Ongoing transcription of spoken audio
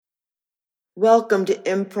Welcome to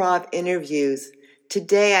Improv Interviews.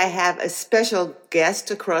 Today I have a special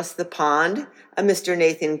guest across the pond, a Mr.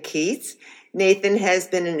 Nathan Keats. Nathan has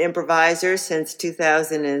been an improviser since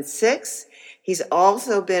 2006. He's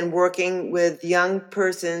also been working with young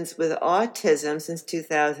persons with autism since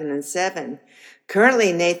 2007.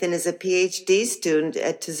 Currently, Nathan is a PhD student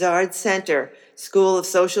at Tizard Center, School of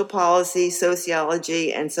Social Policy,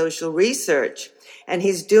 Sociology, and Social Research. And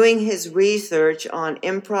he's doing his research on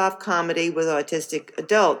improv comedy with autistic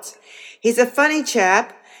adults. He's a funny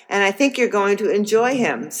chap, and I think you're going to enjoy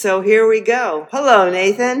him. So here we go. Hello,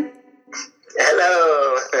 Nathan.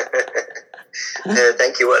 Hello.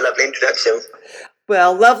 Thank you. What a lovely introduction.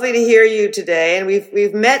 Well, lovely to hear you today. And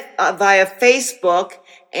we've met via Facebook.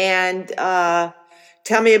 And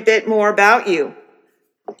tell me a bit more about you.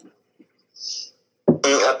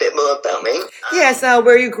 A bit more about me? Yes,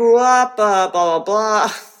 where you grew up, blah, blah,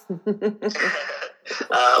 blah.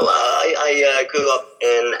 I grew up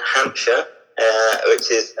in Hampshire, which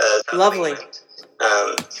is lovely. So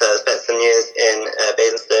I spent some years in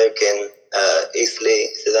Basingstoke, in Eastleigh,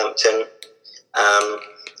 Southampton.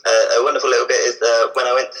 A wonderful little bit is when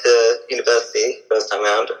I went to university first time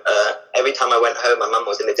around, every time I went home, my mum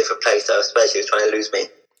was in a different place, so I swear she was trying to lose me.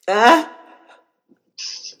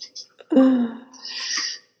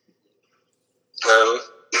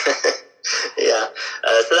 Yeah,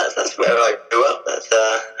 so that's where I grew up. That's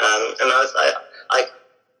and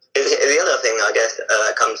the other thing I guess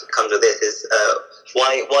comes with this is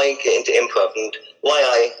why get into improv, and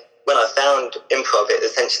when I found improv, it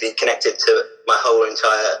essentially connected to my whole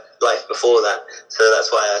entire life before that. So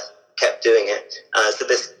that's why I kept doing it. So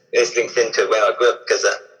this links into where I grew up, because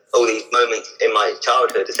all these moments in my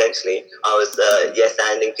childhood, essentially, I was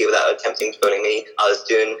yes-anding people that were attempting to bully me. I was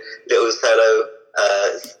doing little solo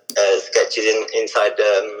sketches inside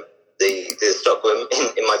the stockroom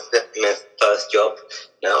in my first job.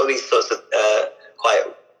 Now, all these sorts of quite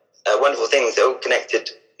wonderful things that all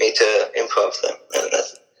connected me to improv. So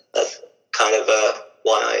that's kind of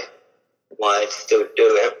why I still do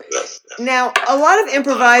it. That's now, a lot of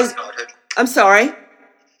improvised. I'm sorry.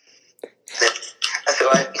 That's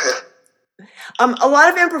all right. A lot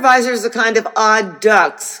of improvisers are kind of odd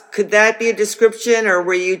ducks. Could that be a description, or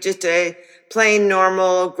were you just a plain,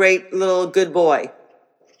 normal, great little good boy?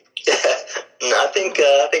 I think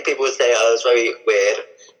people would say I was very weird.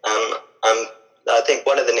 I think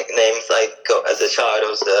one of the nicknames I got as a child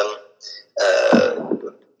was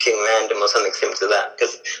King Random or something similar to that,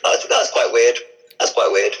 because that's quite weird. That's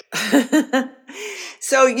quite weird.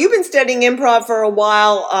 So you've been studying improv for a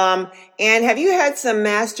while, and have you had some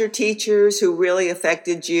master teachers who really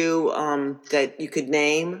affected you that you could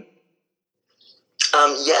name?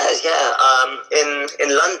 In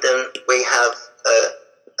London, we have a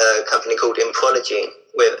company called Imprology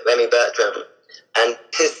with Remy Bertram, and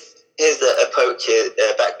his approach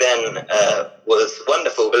back then was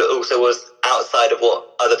wonderful, but it also was outside of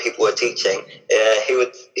what other people were teaching. He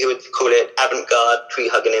would call it avant-garde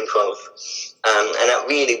tree-hugging improv, and that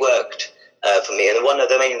really worked for me. And one of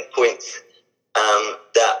the main points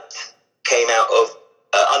that came out of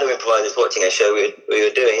other improvisers watching a show we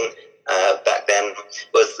were doing back then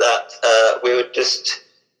was that we would just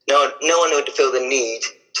no one would feel the need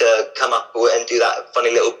to come up and do that funny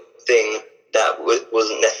little thing that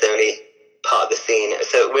wasn't necessarily part of the scene.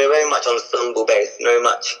 So we're very much ensemble based, very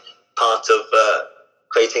much part of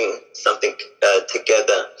creating something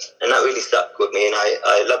together, and that really stuck with me. And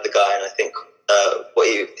I love the guy, and I think what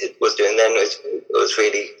he was doing then was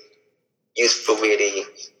really useful, really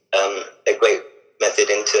a great method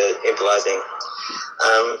into improvising.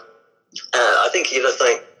 I think he does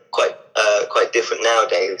something quite different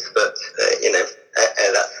nowadays, but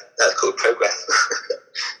that's called progress.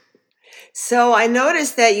 So I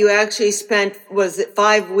noticed that you actually spent, was it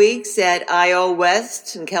 5 weeks at I.O.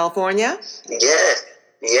 West in California? Yes,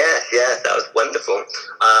 that was wonderful.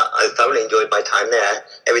 I thoroughly enjoyed my time there.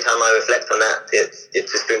 Every time I reflect on that, it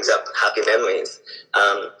just brings up happy memories.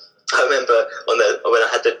 I remember when I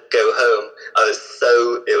had to go home,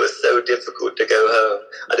 it was so difficult to go home.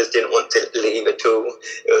 I just didn't want to leave at all.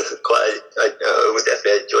 It was it was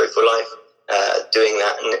definitely a joyful life doing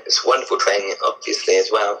that, and it's wonderful training, obviously, as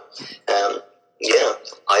well.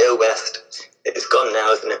 I.O. West, it's gone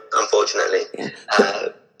now, isn't it? Unfortunately.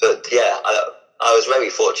 But yeah, I was very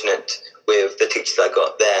fortunate with the teachers I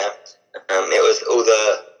got there. It was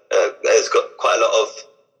it's got quite a lot of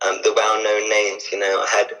the well-known names. I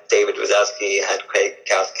had David Wazowski, I had Craig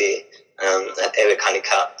Kowski, Eric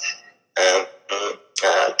Honeycutt,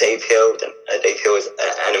 Dave Hill. Dave Hill is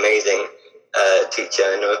an amazing teacher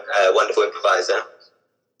and a wonderful improviser.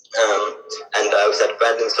 And I also had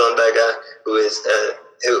Brandon Stornberger, who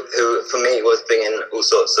for me was bringing all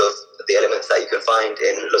sorts of the elements that you can find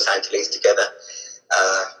in Los Angeles together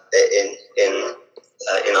in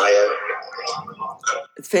IO.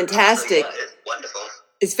 It's fantastic. So, yeah, it's wonderful.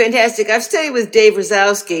 It's fantastic. I've studied with Dave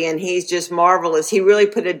Rosowski, and he's just marvelous. He really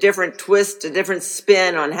put a different twist, a different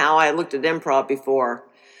spin on how I looked at improv before.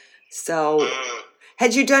 So,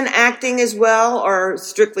 had you done acting as well, or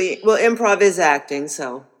strictly? Well, improv is acting,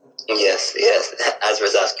 so. Yes, as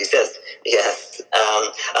Rosowski says, yes.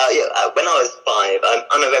 When I was 5,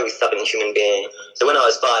 I'm a very stubborn human being. So when I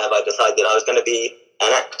was 5, I decided I was going to be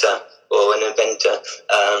an actor or an inventor.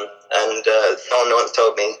 And someone once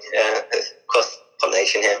told me,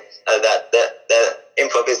 cross-pollination here, that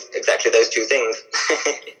improv is exactly those two things.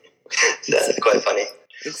 So it's quite funny.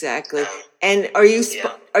 Exactly. And are you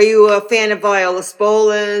a fan of Viola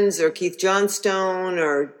Spolins or Keith Johnstone,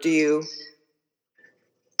 or do you?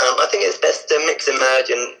 I think it's best to mix and merge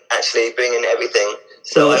and actually bring in everything.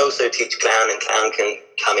 So I also teach clown, and clown can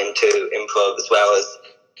come into improv as well as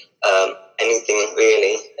anything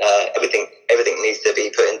really. Everything needs to be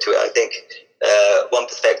put into it. I think one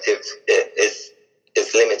perspective is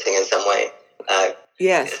limiting in some way.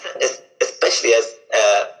 Yes. Especially as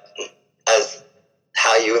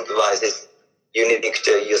how you improvise is unique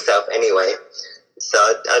to yourself anyway. So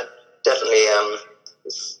I'd definitely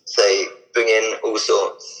say bring in all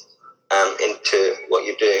sorts into what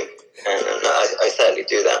you do, and I certainly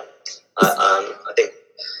do that. I think,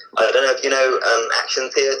 I don't know if you know action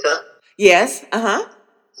theatre. Yes. So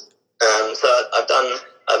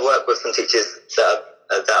I've worked with some teachers that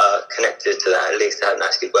are connected to that. At least I haven't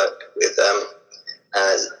actually worked with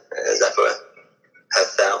Zephyr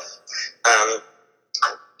herself.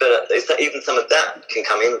 But even some of that can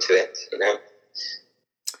come into it, you know.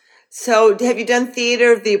 So, have you done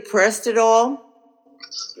Theater of the Oppressed at all?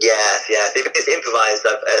 Yes. If it's improvised,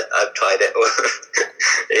 I've tried it.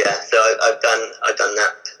 Yeah, so I've done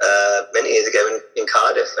that many years ago in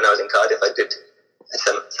Cardiff. When I was in Cardiff, I did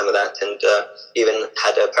some of that, and even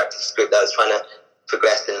had a practice group that was trying to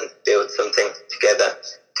progress and build something together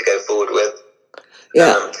to go forward with.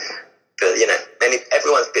 Yeah. But you know,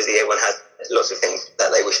 everyone's busy. Everyone has lots of things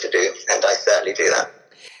that they wish to do, and I certainly do that.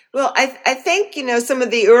 Well, I think, some of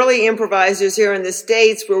the early improvisers here in the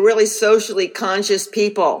States were really socially conscious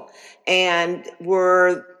people, and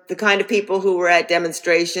were the kind of people who were at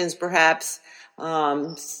demonstrations, perhaps,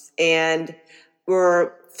 and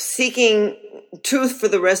were seeking truth for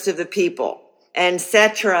the rest of the people and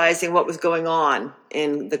satirizing what was going on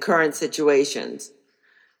in the current situations.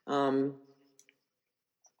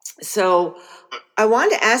 So I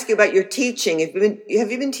wanted to ask you about your teaching.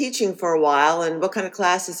 Have you been teaching for a while, and what kind of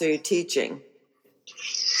classes are you teaching?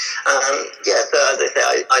 So as I say,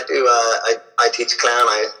 I do. I teach clown.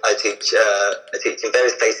 I teach in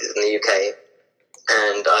various places in the UK,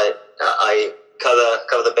 and I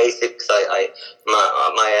cover the basics. My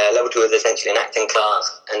level 2 is essentially an acting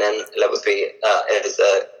class, and then level 3 is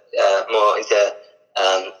more into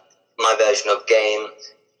my version of game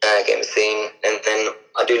scene, and then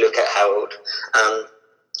I do look at Harold.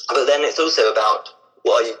 But then it's also about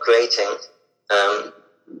what are you creating.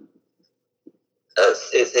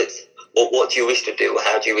 It's what do you wish to do?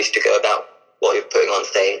 How do you wish to go about what you're putting on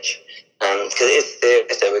stage? Because it is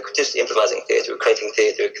theatre, so we're just improvising theatre, we're creating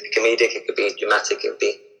theatre. It could be comedic, it could be dramatic, it could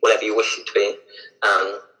be whatever you wish it to be.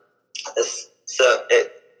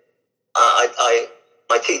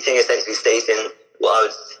 My teaching essentially stays in what I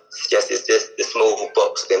would suggest is just the small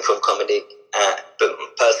box of improv comedy. But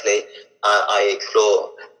personally, I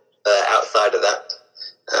explore outside of that.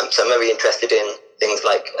 So I'm very interested in things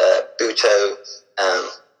like Buto,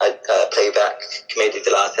 playback, commedia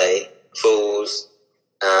dell'arte, fools,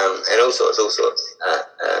 and all sorts.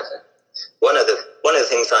 One of the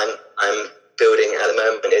things I'm building at the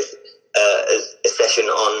moment is a session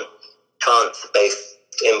on trance-based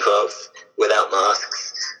improv without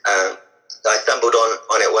masks. I stumbled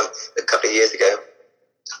on it once a couple of years ago,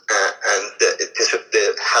 and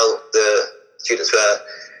how the students were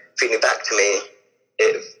feeding back to me,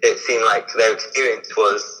 it seemed like their experience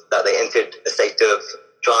was that they entered a state of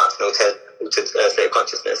trance, an altered state of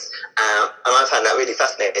consciousness, and I found that really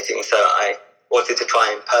fascinating. So I wanted to try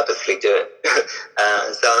and purposefully do it.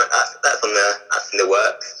 So that's in the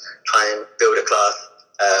works. Try and build a class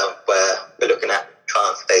where we're looking at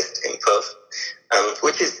trance-based improv,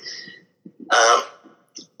 which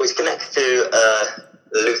connects to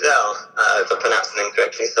Luzel, if I pronounce the name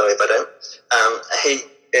correctly, sorry if I don't. He,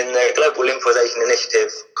 in the Global Improvisation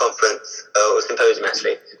Initiative conference, or symposium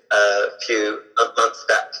actually, a few months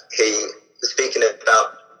back, he was speaking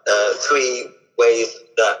about 3 ways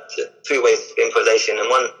that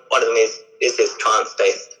one of them is this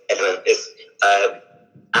trance-based element, is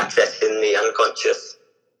accessing the unconscious.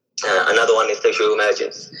 Another one is social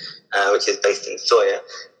emergence, which is based in Sawyer.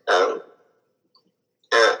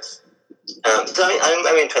 So I'm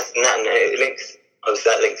very interested in that, and it links,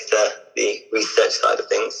 obviously that links to the research side of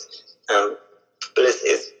things. But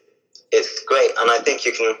it's great, and I think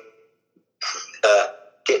you can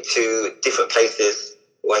get to different places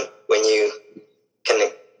when you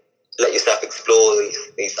can let yourself explore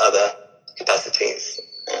these other capacities.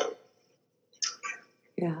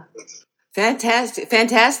 Yeah,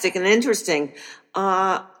 fantastic and interesting.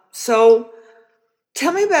 So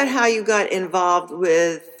tell me about how you got involved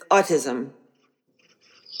with autism.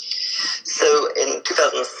 So in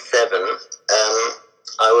 2007,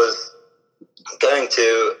 I was going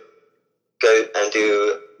to go and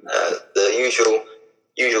do the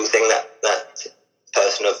usual thing that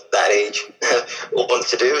person of that age wants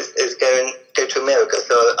to do is go to America.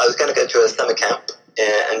 So I was going to go to a summer camp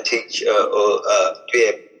and teach or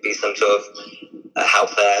be some sort of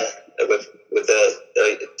help there with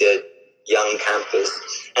the young campers.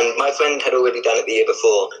 And my friend had already done it the year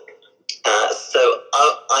before. So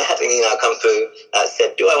I had an email come through that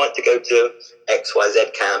said, do I want to go to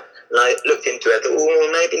XYZ camp? And I looked into it, thought,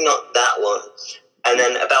 maybe not that one. And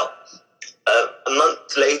then about a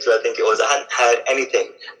month later, I think it was, I hadn't heard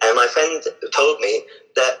anything. And my friend told me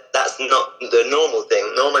that that's not the normal thing.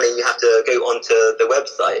 Normally you have to go onto the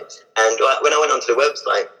website. And when I went onto the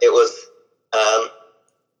website, it was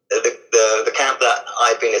the camp that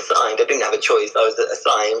I'd been assigned. I didn't have a choice. I was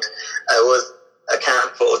assigned. Was a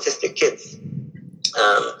camp for autistic kids.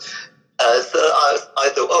 So I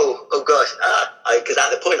thought, oh gosh, because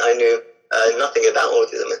at the point I knew nothing about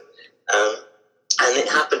autism. And it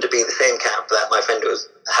happened to be the same camp that my friend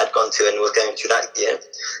had gone to and was going to that year.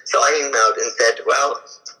 So I emailed and said, well,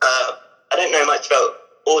 I don't know much about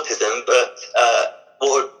autism, but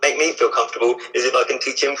what would make me feel comfortable is if I can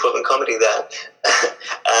teach improv and comedy there.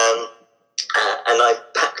 And I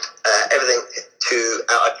packed everything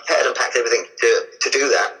I prepared and packed everything to do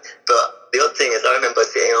that. But the odd thing is, I remember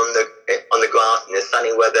sitting on the grass in the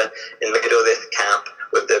sunny weather in the middle of this camp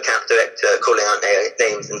with the camp director calling out their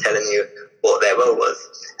names and telling you what their role was.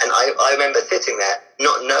 And I remember sitting there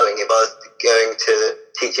not knowing if I was going to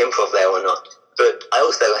teach improv there or not. But I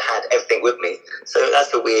also had everything with me. So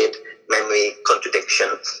that's a weird memory contradiction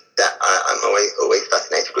that I'm always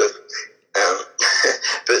fascinated with.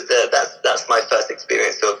 But that's my first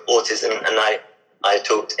experience of autism, and I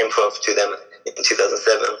taught improv to them in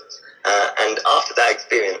 2007. And after that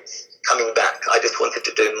experience, coming back, I just wanted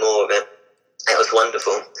to do more of it. It was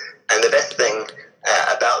wonderful. And the best thing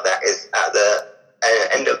about that is at the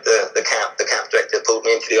end of the camp director pulled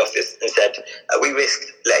me into the office and said, we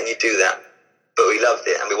risked letting you do that, but we loved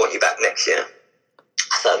it and we want you back next year.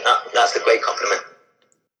 So that's a great compliment.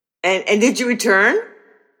 And did you return?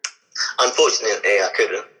 Unfortunately, I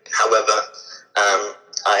couldn't. However,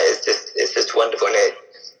 it's just wonderful, and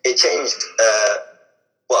it changed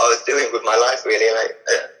what I was doing with my life, really.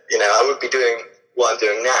 And I would be doing what I'm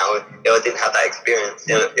doing now if I didn't have that experience.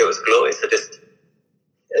 It was glorious. I just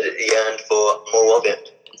yearned for more of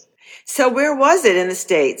it. So where was it in the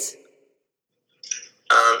States?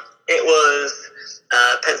 It was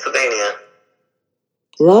Pennsylvania.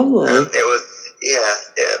 Lovely. It was, yeah.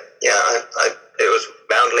 It was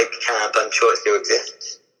Round Lake Camp. I'm sure it still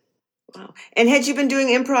exists. Wow. And had you been doing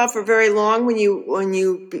improv for very long when you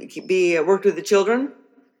worked with the children?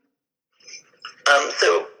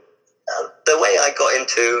 So the way I got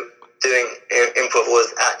into doing improv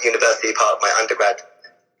was at university, part of my undergrad,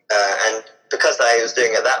 and because I was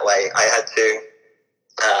doing it that way, I had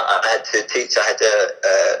to teach, I had to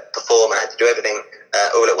perform, I had to do everything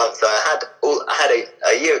all at once. So I had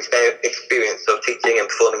a year experience of teaching and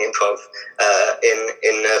performing improv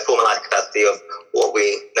in a formalized capacity of what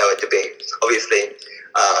we know it to be. Obviously,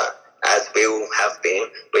 as we all have been,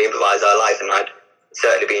 we improvise our life, and I'd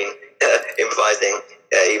certainly been improvising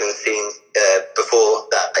even scenes before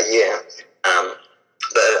that a year.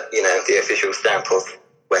 But the official stamp of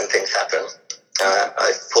when things happen.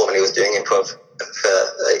 I formally was doing improv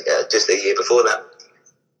for just a year before that.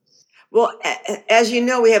 Well, as you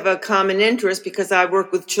know, we have a common interest because I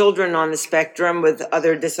work with children on the spectrum with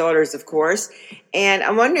other disorders, of course. And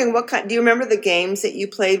I'm wondering, do you remember the games that you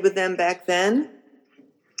played with them back then?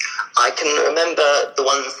 I can remember the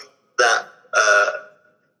ones that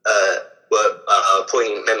were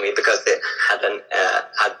poignant memory because it had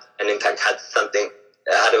an impact,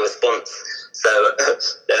 had a response. So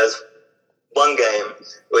there's one game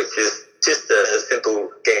which is just a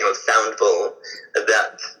simple game of sound ball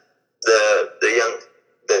that the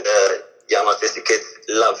young autistic kids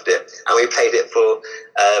loved it. and we played it for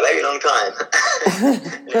a very long time.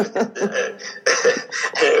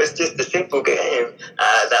 It was just a simple game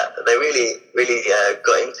that they really, really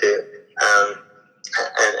got into.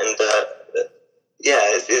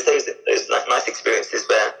 It's those nice experiences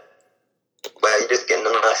where you just get a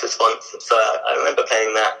nice response. So I remember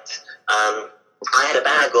playing that. I had a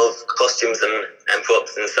bag of costumes and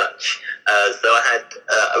props and such. So I had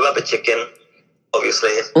a rubber chicken, obviously,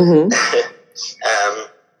 Mm-hmm.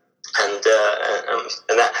 and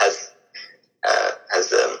that has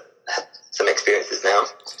some experiences now.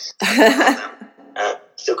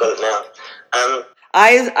 Still got it now.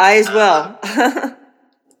 I as well.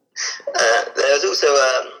 There was also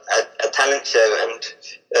a talent show, and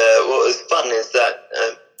what was fun is that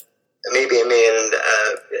me and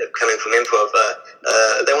coming from improv,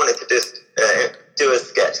 they wanted to just do a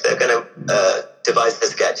sketch. They're going to devise a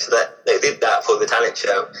sketch. So that they did that for the talent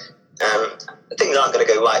show. Things aren't going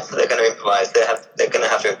to go right, so they're going to improvise. They're going to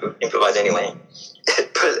have to improvise anyway.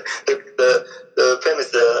 But the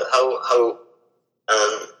premise, the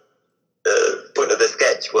point of the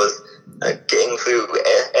sketch was getting through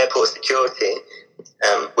airport security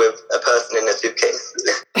with a person in a suitcase.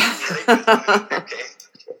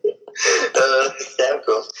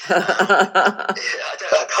 Hysterical. I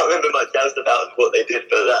can't remember much else about what they did,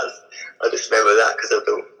 but I just remember that because of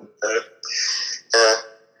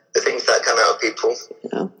the things that come out of people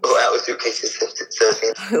or out of suitcases.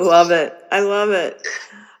 Certainly. I love it.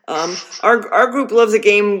 Our group loves a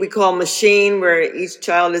game we call Machine, where each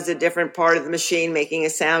child is a different part of the machine, making a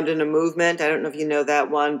sound and a movement. I don't know if you know that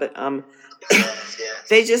one, but Yes.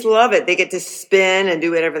 they just love it. They get to spin and do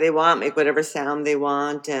whatever they want, make whatever sound they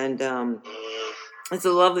want, and it's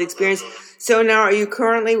a lovely experience. So now, are you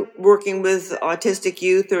currently working with autistic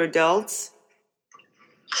youth or adults?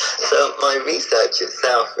 So my research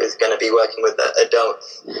itself is going to be working with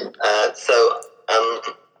adults.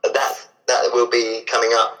 That will be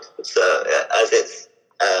coming up. So as it's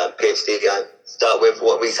PhD, I start with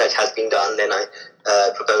what research has been done, then I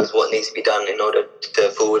propose what needs to be done in order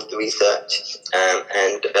to forward the research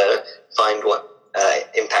and find what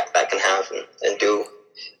impact that can have and do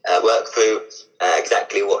work through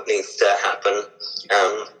exactly what needs to happen.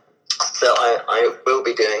 So I will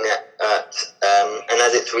be doing it, and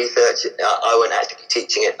as it's research, I won't actually be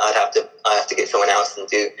teaching it. I have to get someone else and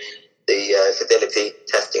do the fidelity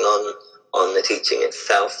testing on the teaching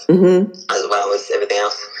itself, as well as everything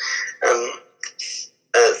else.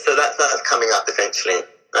 So that's coming up eventually.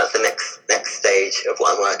 That's the next stage of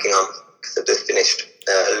what I'm working on, because I've just finished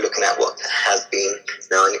looking at what has been.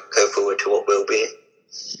 Now I go forward to what will be.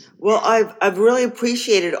 Well, I've really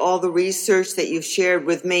appreciated all the research that you've shared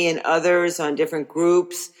with me and others on different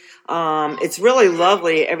groups. It's really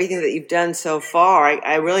lovely, everything that you've done so far.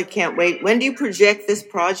 I really can't wait. When do you project this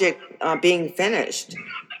project being finished?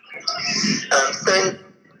 So in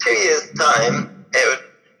 2 years' time,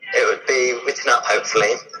 it would be written up,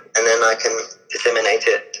 hopefully, and then I can disseminate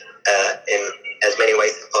it in as many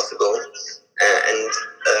ways as possible, and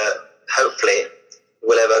hopefully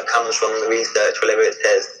whatever comes from the research, whatever it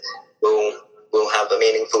says, will have a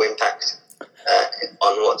meaningful impact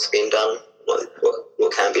on what's been done,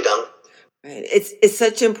 what can be done. Right. It's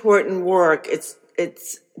such important work. It's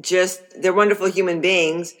just, they're wonderful human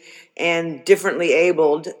beings, and differently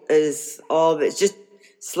abled is all. It's just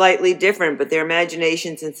slightly different, but their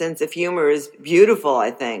imaginations and sense of humor is beautiful, I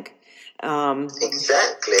think.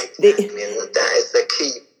 Exactly. And that is the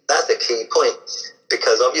key. That's a key point,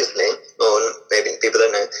 because obviously, or maybe people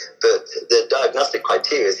don't know, but the diagnostic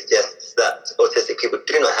criteria suggests that autistic people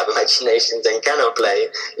do not have imaginations and cannot play.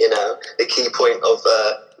 The key point of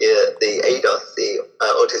the ADOS, the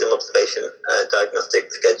Autism Observation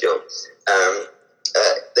Diagnostic Schedule,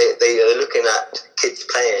 they are looking at kids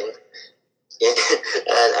playing,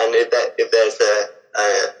 and if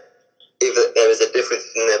there is a difference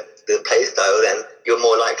in the play style, then you're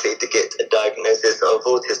more likely to get a diagnosis of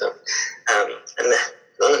autism. And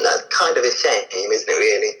that's kind of a shame, isn't it,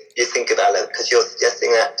 really? You think about it, because you're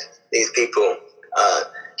suggesting that these people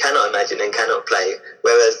cannot imagine and cannot play,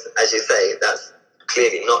 whereas, as you say, that's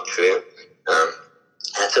clearly not true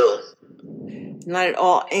at all. Not at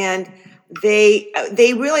all. And they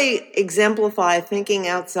really exemplify thinking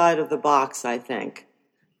outside of the box, I think.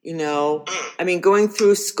 I mean, going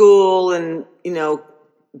through school and,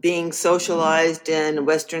 being socialized in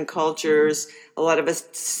Western cultures, a lot of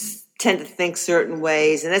us tend to think certain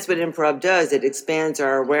ways, and that's what improv does. It expands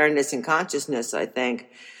our awareness and consciousness, I think.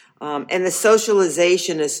 And the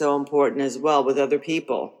socialization is so important as well with other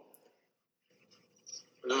people.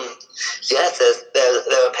 Yes, there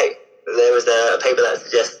was a paper that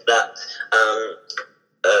suggests that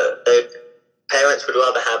parents would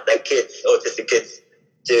rather have their kids, autistic kids,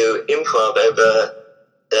 do improv over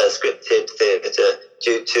scripted theatre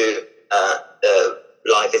due to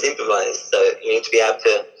life is improvised. So you need to be able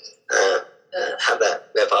to have that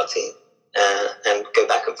repartee and go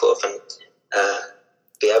back and forth and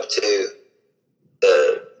be able to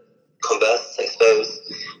converse, I suppose.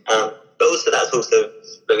 But also that's also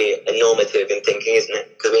very normative in thinking, isn't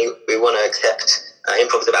it? Because we want to accept,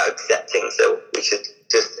 improv is about accepting, so we should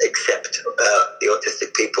just accept the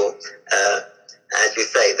autistic people. As you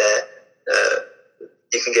say,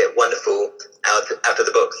 you can get wonderful out of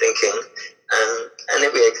the box thinking, and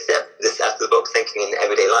if we accept this out of the box thinking in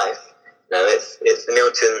everyday life, it's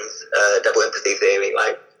Milton's double empathy theory.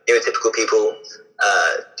 Like, neurotypical people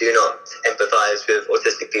do not empathize with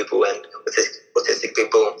autistic people, and autistic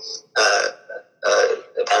people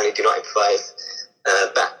apparently do not empathize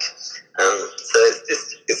back. So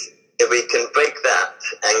if we can break that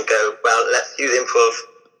and go, well, let's use improv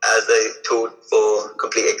as a tool for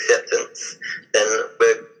complete acceptance, then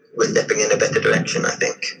we're stepping in a better direction, I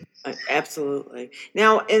think. Absolutely.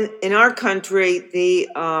 Now, in our country,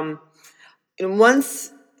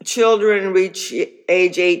 once children reach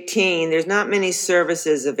age 18, there's not many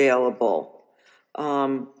services available.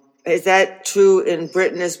 Is that true in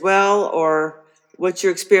Britain as well, or what's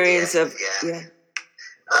your experience of? Yeah.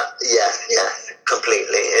 Yes,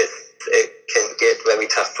 completely. It can get very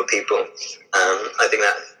tough for people. I think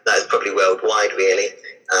that is probably worldwide, really.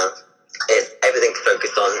 Everything's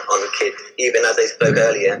focused on kids. Even as I spoke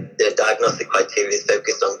earlier, the diagnostic criteria is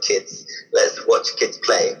focused on kids. Let's watch kids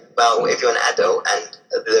play. Well, if you're an adult and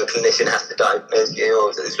the clinician has to diagnose you,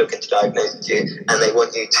 or is looking to diagnose you, and they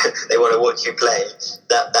want to watch you play,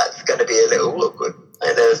 that's going to be a little awkward.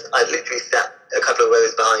 And I literally sat a couple of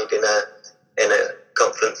rows behind in a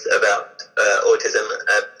conference about autism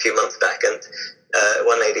a few months back, and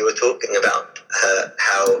one lady was talking about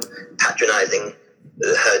how patronizing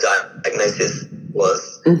her diagnosis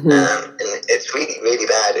was. Mm-hmm. And it's really, really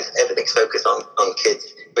bad. Everything's focused on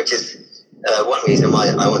kids, which is one reason why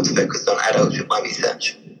I want to focus on adults with my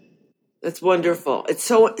research. That's wonderful. It's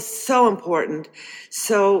so important.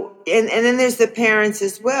 So, and then there's the parents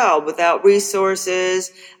as well. Without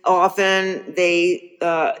resources, often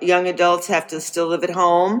young adults have to still live at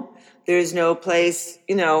home. There's no place,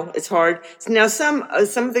 it's hard. Now, some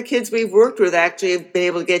of the kids we've worked with actually have been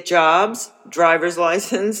able to get jobs, driver's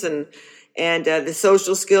license, and the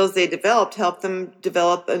social skills they developed helped them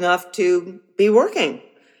develop enough to be working.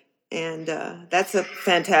 And that's a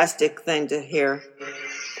fantastic thing to hear.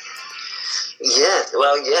 Yes,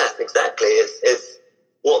 exactly. It's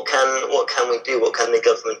what can we do? What can the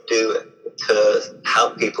government do to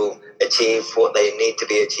help people achieve what they need to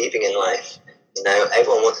be achieving in life?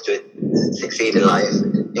 Everyone wants to succeed in life,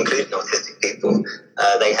 including autistic people.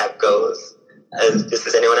 They have goals, just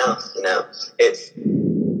as anyone else. It's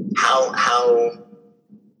how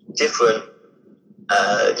different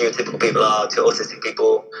neurotypical people are to autistic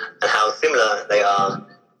people, and how similar they are.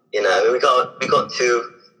 We got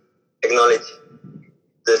to acknowledge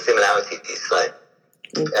the similarities. Like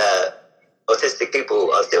autistic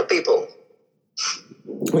people are still people.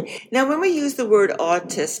 Now, when we use the word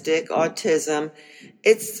autism,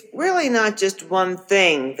 it's really not just one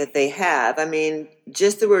thing that they have. I mean,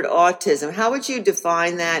 just the word autism, how would you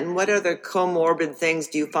define that, and what other comorbid things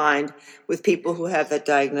do you find with people who have that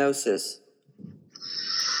diagnosis?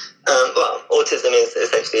 Well, autism is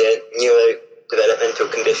essentially a neurodevelopmental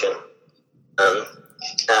condition. And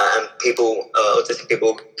autistic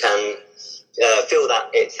people can feel that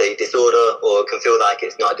it's a disorder, or can feel like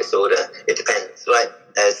it's not a disorder. It depends, right?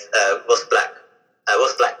 There's Ross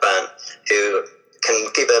Blackburn, who can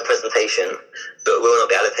give a presentation, but will not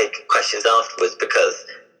be able to take questions afterwards because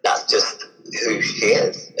that's just who she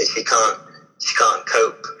is. She can't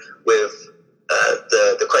cope with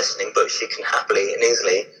the questioning, but she can happily and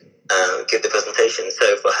easily give the presentation.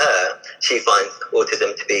 So for her, she finds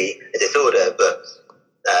autism to be a disorder, but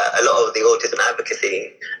a lot of the autism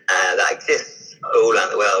advocacy that exists all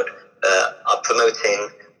around the world are promoting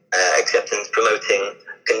acceptance, promoting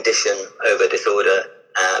condition over disorder.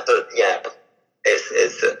 But yeah,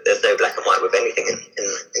 there's no black and white with anything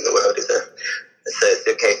in the world, is there? So it's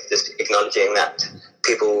the case just acknowledging that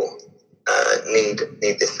people need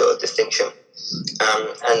this sort of distinction.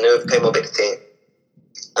 And with comorbidity,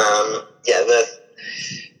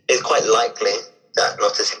 it's quite likely that an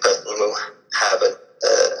autistic person will have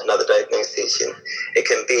another diagnosis. It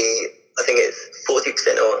can be, I think it's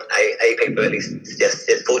 40%, or a paper at least suggests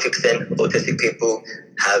it's 40% of autistic people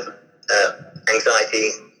have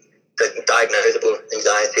anxiety, diagnosable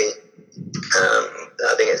anxiety,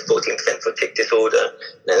 I think it's 14% for tic disorder.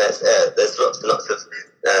 And there's lots of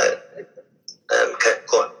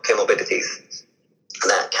comorbidities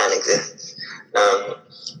that can exist.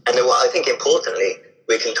 And then what I think importantly,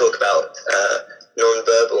 we can talk about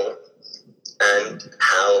non-verbal and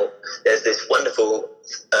how there's this wonderful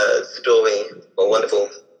story or wonderful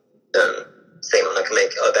statement I can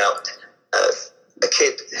make about a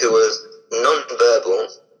kid who was non-verbal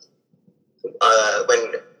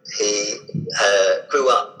when he grew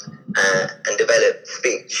up and developed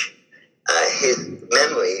speech. His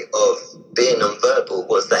memory of being non-verbal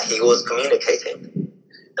was that he was communicating,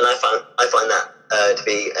 and I find that to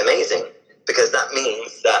be amazing, because that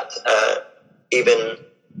means that even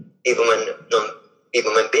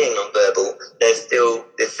when being non-verbal, there's still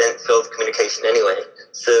this sense of communication anyway.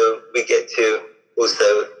 So we get to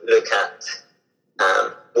also look at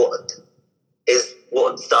what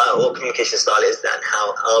communication style is that, and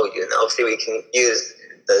how are we doing that. Obviously, we can use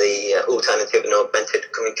the alternative and augmented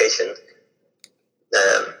communication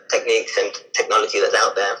techniques and technology that's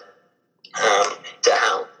out there to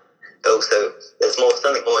help. But also, there's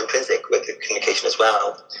something more intrinsic with the communication as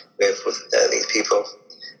well with these people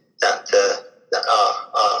that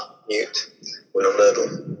are mute or non-verbal.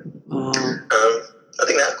 I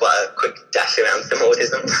think that's quite a quick dash around some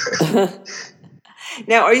autism.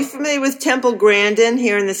 Now, are you familiar with Temple Grandin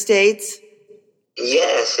here in the States?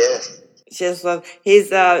 Yes. He's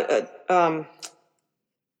the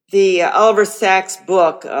Oliver Sacks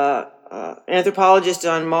book, Anthropologist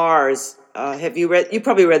on Mars. Have you read? You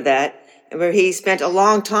probably read that, where he spent a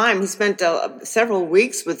long time. He spent several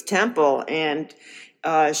weeks with Temple, and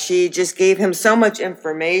she just gave him so much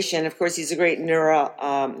information. Of course, he's a great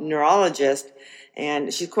neurologist,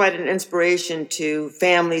 and she's quite an inspiration to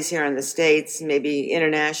families here in the States, maybe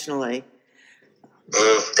internationally.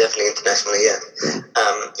 Definitely internationally, yeah.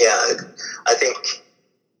 I think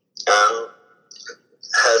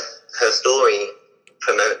her story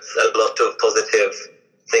promotes a lot of positive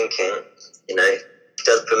thinking. You know, she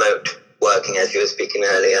does promote working, as you were speaking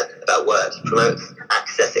earlier about work. She promotes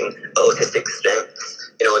accessing autistic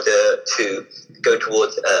strengths in order to go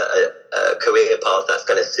towards a career path that's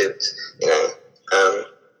going to suit, you know. And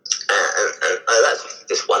that's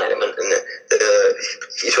just one element. And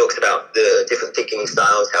she talks about the different thinking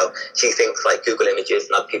styles, how she thinks like Google Images,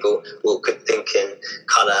 and other people could think in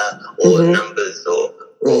color or numbers or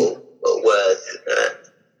words.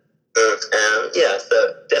 Yeah,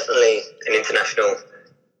 so definitely an international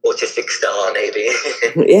autistic star, maybe.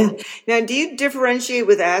 Yeah. Now, do you differentiate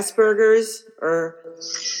with Asperger's or?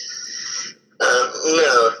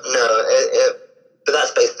 No. But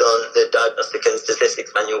that's based on the Diagnostic and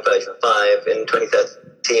Statistics Manual version 5. In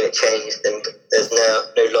 2013 it changed, and there's no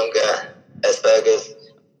longer Asperger's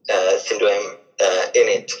syndrome in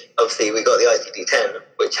it. Obviously, we got the ICD-10,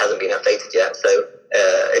 which hasn't been updated yet, so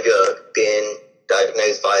if you're being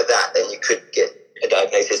diagnosed by that, then you could get a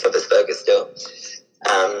diagnosis of Asperger's still.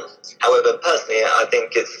 However, personally, I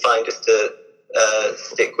think it's fine just to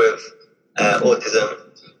stick with autism.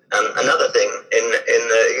 Another thing, in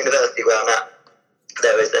the university where I'm at,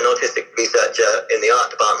 there is an autistic researcher in the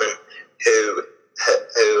art department who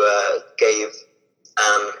gave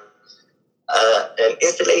an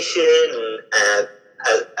installation and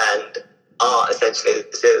art, essentially.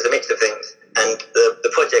 So it was a mix of things. And the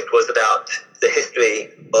project was about the history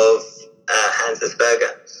of Hans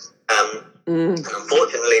Asperger. And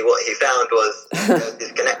unfortunately, what he found was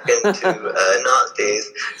his connection to Nazis.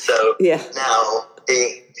 So now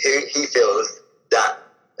he feels that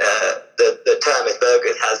the term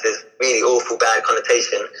Asperger's has this really awful bad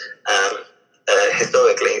connotation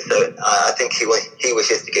historically. So I think he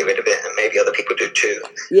wishes to get rid of it, and maybe other people do too.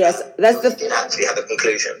 Yes, that's he didn't actually have a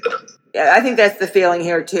conclusion. But yeah, I think that's the feeling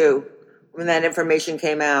here too when that information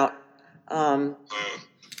came out.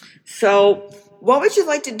 So, what would you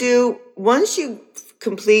like to do once you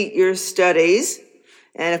complete your studies?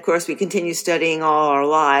 And of course, we continue studying all our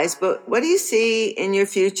lives, but what do you see in your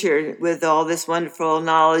future with all this wonderful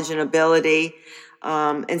knowledge and ability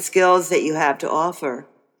and skills that you have to offer?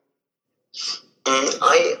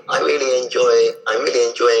 I'm really enjoying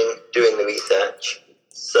doing the research,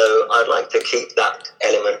 so I'd like to keep that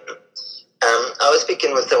element. I was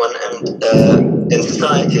speaking with someone, and in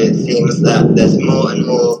society it seems that there's more and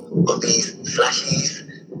more of these flashies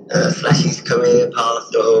career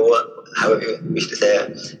paths, or however you wish to say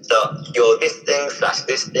it. So you're this thing /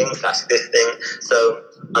 this thing / this thing. So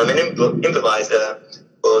I'm an improviser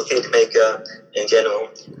or theatre maker in general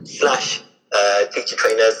 / teacher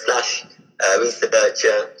trainer /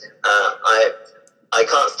 researcher. I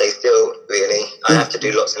can't stay still, really. I have to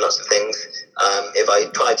do lots and lots of things. If I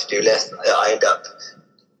try to do less, I end up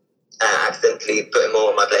accidentally putting more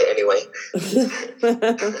on my plate anyway.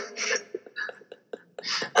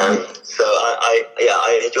 So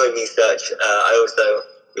I enjoy research. I also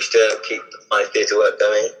wish to keep my theatre work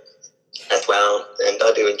going as well, and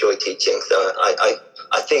I do enjoy teaching. So I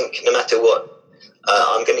think no matter what,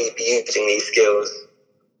 I'm going to be using these skills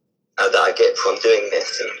that I get from doing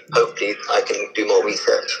this, and hopefully I can do more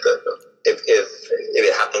research. But if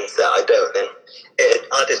it happens that I don't, then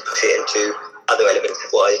I'll just push it into other elements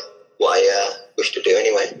of what I wish to do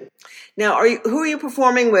anyway. Now, who are you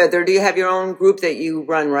performing with, or do you have your own group that you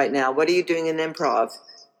run right now? What are you doing in improv?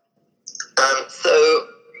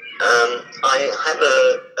 I have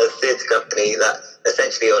a theatre company that's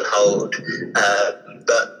essentially on hold,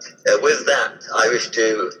 but with that, I wish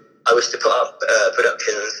to put up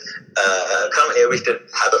productions. Currently, I wish to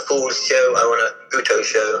have a Fools show. I want a Butoh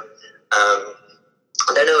show. I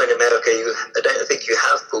don't know in America. I don't think you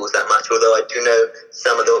have Fools that much. Although I do know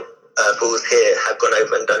some of the Fools here have gone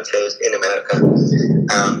over and done shows in America.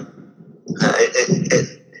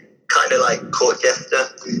 It's kind of like Court Jester.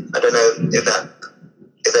 I don't know if that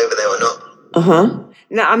is over there or not.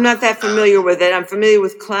 No, I'm not that familiar with it. I'm familiar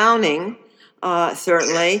with clowning,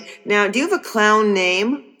 certainly. Now, do you have a clown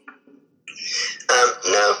name?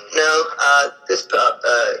 No. Just put up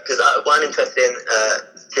because I'm interested in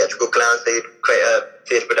theatrical clowns. So you create a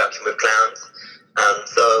theatre production with clowns.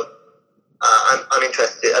 So I'm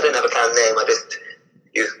interested. I don't have a clown name. I just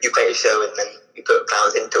you create a show and then you put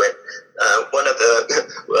clowns into it. One of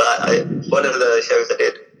the shows I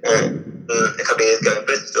did a couple of years ago in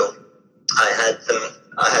Bristol, I had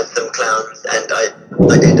some clowns, and I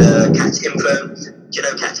did catch improv. Do you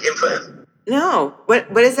know catch improv? No.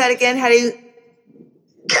 What is that again? How do you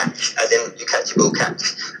catch? As in you catch a ball,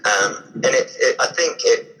 catch. And I think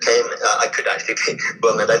it came. I could actually be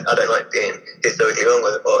wrong. I don't like being historically wrong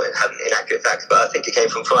or having inaccurate facts, but I think it came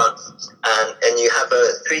from France. And you have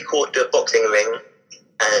a 3/4 boxing ring,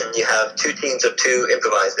 and you have 2 teams of 2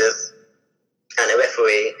 improvisers and a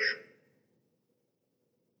referee.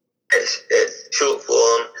 It's short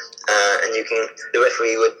form, and the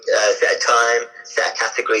referee would set a time, set a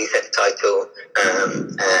category, set a title,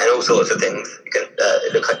 and all sorts of things. You can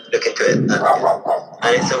look into it, and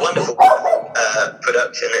it's a wonderful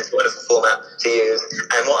production. It's a wonderful format to use.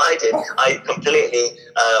 And what I did, I completely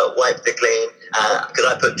wiped it clean because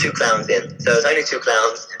I put 2 clowns in. So it was only 2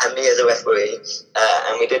 clowns and me as a referee,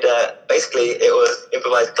 and we did basically it was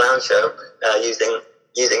improvised clown show using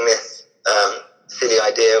this. Silly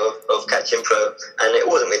idea of catch improv, and it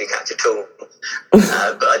wasn't really catch at all.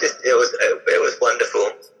 But it was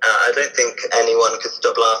wonderful. I don't think anyone could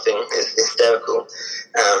stop laughing. It's hysterical.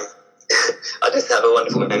 I just have a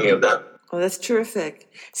wonderful memory of that. Oh, that's terrific.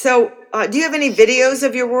 So, do you have any videos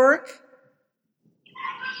of your work?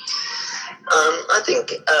 I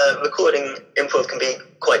think recording improv can be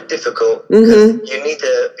quite difficult because you need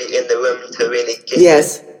to be in the room to really get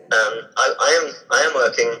it. I am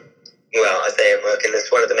working. Well, I say I'm working.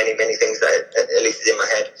 It's one of the many things that at least is in my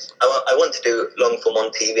head. I want to do long form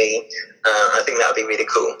on TV. I think that would be really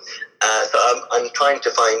cool. So I'm trying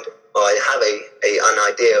to find, or I have an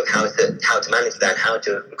idea of how to manage that, how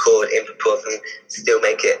to record improv and still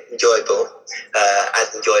make it enjoyable,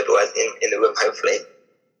 as enjoyable as in the room, hopefully.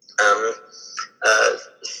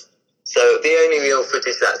 So the only real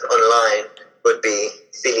footage that's online would be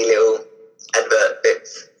silly little advert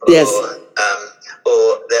bits,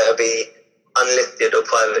 or there'll be unlisted or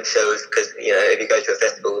private shows because if you go to a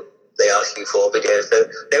festival, they ask you for videos. So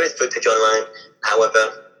there is footage online.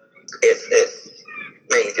 However, it's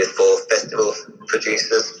mainly just for festival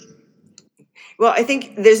producers. Well, I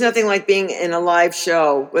think there's nothing like being in a live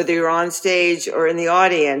show, whether you're on stage or in the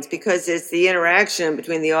audience, because it's the interaction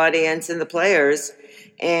between the audience and the players,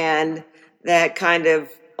 and that kind of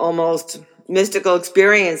almost mystical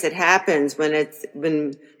experience that happens when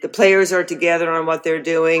the players are together on what they're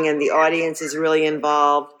doing and the audience is really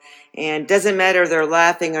involved. And it doesn't matter if they're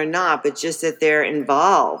laughing or not, but just that they're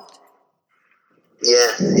involved.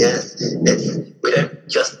 Yes. We don't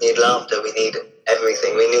just need laughter, we need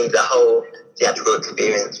everything. We need the whole theatrical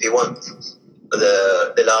experience. We want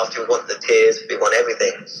the laughter, we want the tears, we want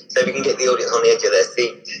everything. So we can get the audience on the edge of their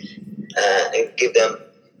seat and give them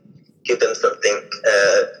something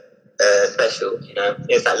special.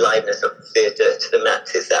 It's that liveness of theatre to the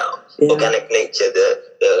max. It's that organic nature,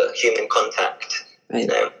 the human contact, right.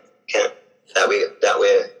 That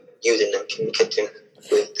we're using and communicating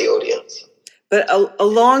with the audience. But a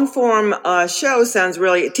long form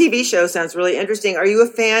TV show sounds really interesting. Are you a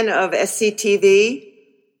fan of SCTV?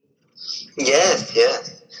 Yes,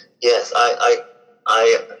 yes, yes. I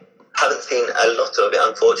haven't seen a lot of it,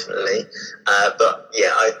 unfortunately, but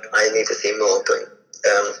yeah, I need to see more. But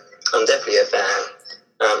I'm definitely a fan.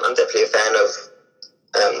 I'm definitely a fan of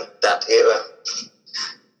that era.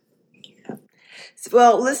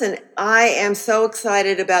 Well, listen, I am so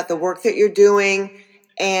excited about the work that you're doing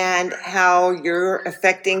and how you're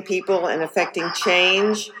affecting people and affecting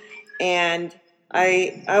change. And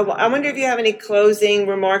I wonder if you have any closing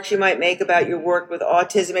remarks you might make about your work with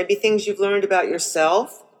autism, maybe things you've learned about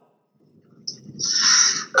yourself.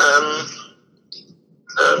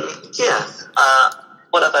 Yeah.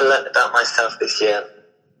 What have I learned about myself this year?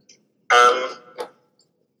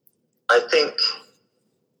 I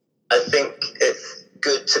think it's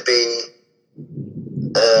good to be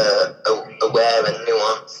aware and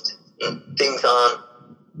nuanced. Things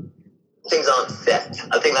aren't set.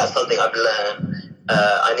 I think that's something I've learned.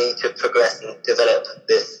 I need to progress and develop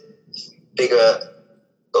this bigger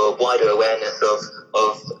or wider awareness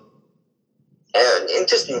of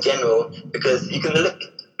just in general, because I can look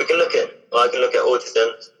at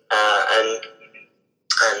autism and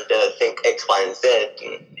think X, Y, and Z.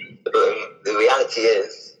 But the reality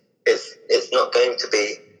is, it's not going to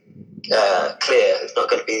be clear. It's not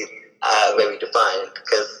going to be very defined,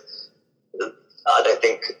 because I don't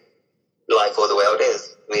think life or the world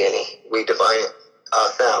is really. We define it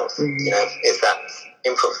ourselves. Mm-hmm. It's that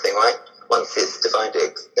improv thing, right? Once it's defined,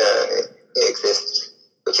 it exists,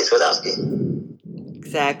 which is Wazowski.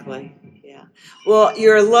 Exactly. Yeah. Well,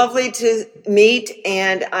 you're lovely to meet,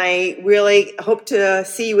 and I really hope to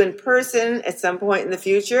see you in person at some point in the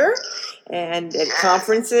future, and at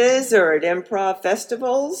conferences or at improv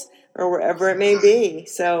festivals or wherever it may be.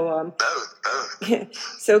 So,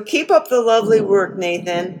 so keep up the lovely work,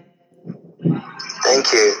 Nathan.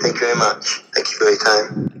 Thank you. Thank you very much. Thank you for your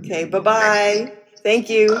time. Okay. Bye-bye. Thank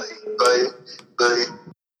you. Bye. Bye. Bye.